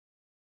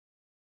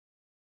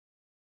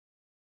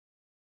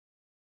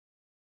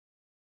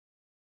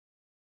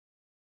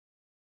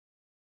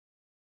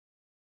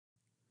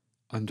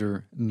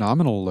Under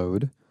nominal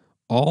load,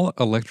 all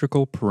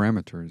electrical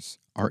parameters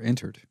are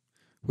entered,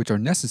 which are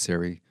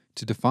necessary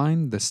to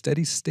define the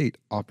steady state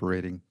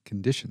operating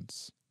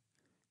conditions.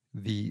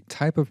 The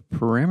type of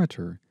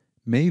parameter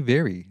may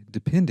vary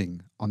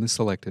depending on the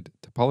selected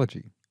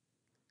topology.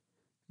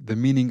 The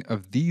meaning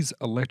of these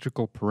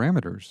electrical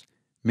parameters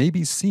may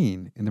be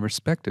seen in the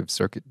respective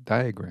circuit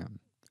diagram.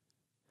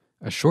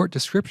 A short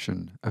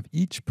description of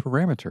each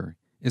parameter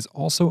is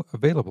also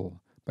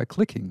available by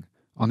clicking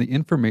on the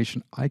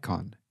information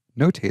icon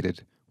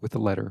notated with the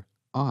letter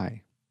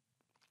I.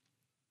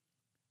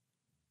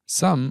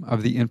 Some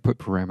of the input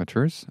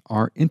parameters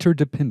are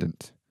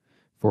interdependent.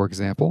 For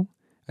example,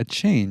 a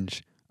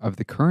change of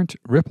the current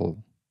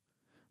ripple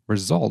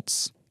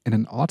results in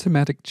an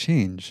automatic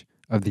change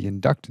of the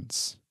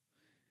inductance,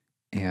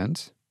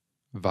 and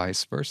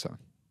vice versa.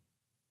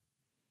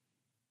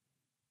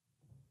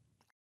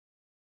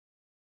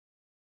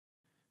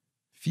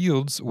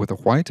 Fields with a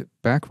white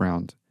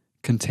background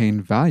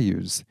contain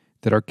values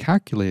that are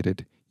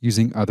calculated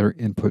using other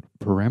input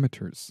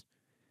parameters.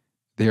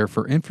 They are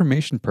for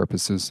information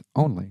purposes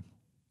only.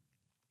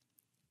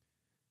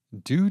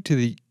 Due to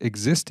the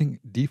existing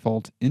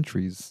default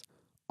entries,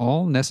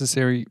 all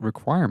necessary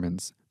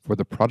requirements for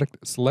the product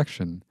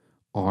selection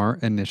are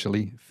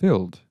initially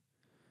filled.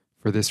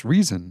 For this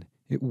reason,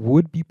 it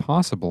would be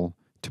possible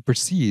to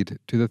proceed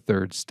to the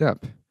third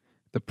step,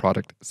 the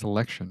product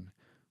selection,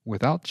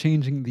 without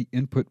changing the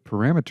input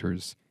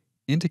parameters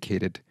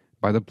indicated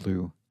by the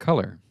blue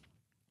color.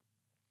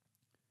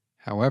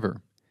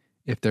 However,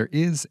 if there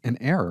is an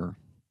error,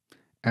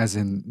 as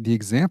in the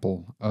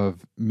example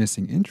of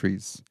missing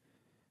entries,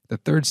 the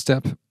third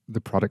step,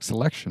 the product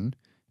selection,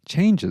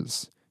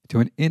 changes to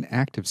an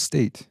inactive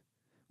state,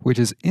 which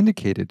is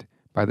indicated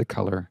by the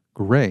color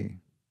gray.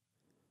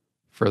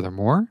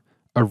 Furthermore,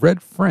 a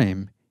red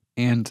frame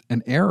and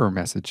an error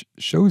message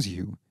shows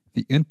you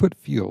the input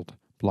field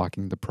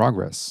blocking the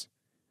progress.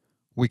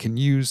 We can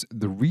use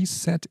the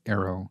reset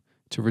arrow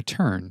to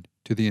return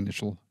to the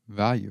initial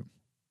value.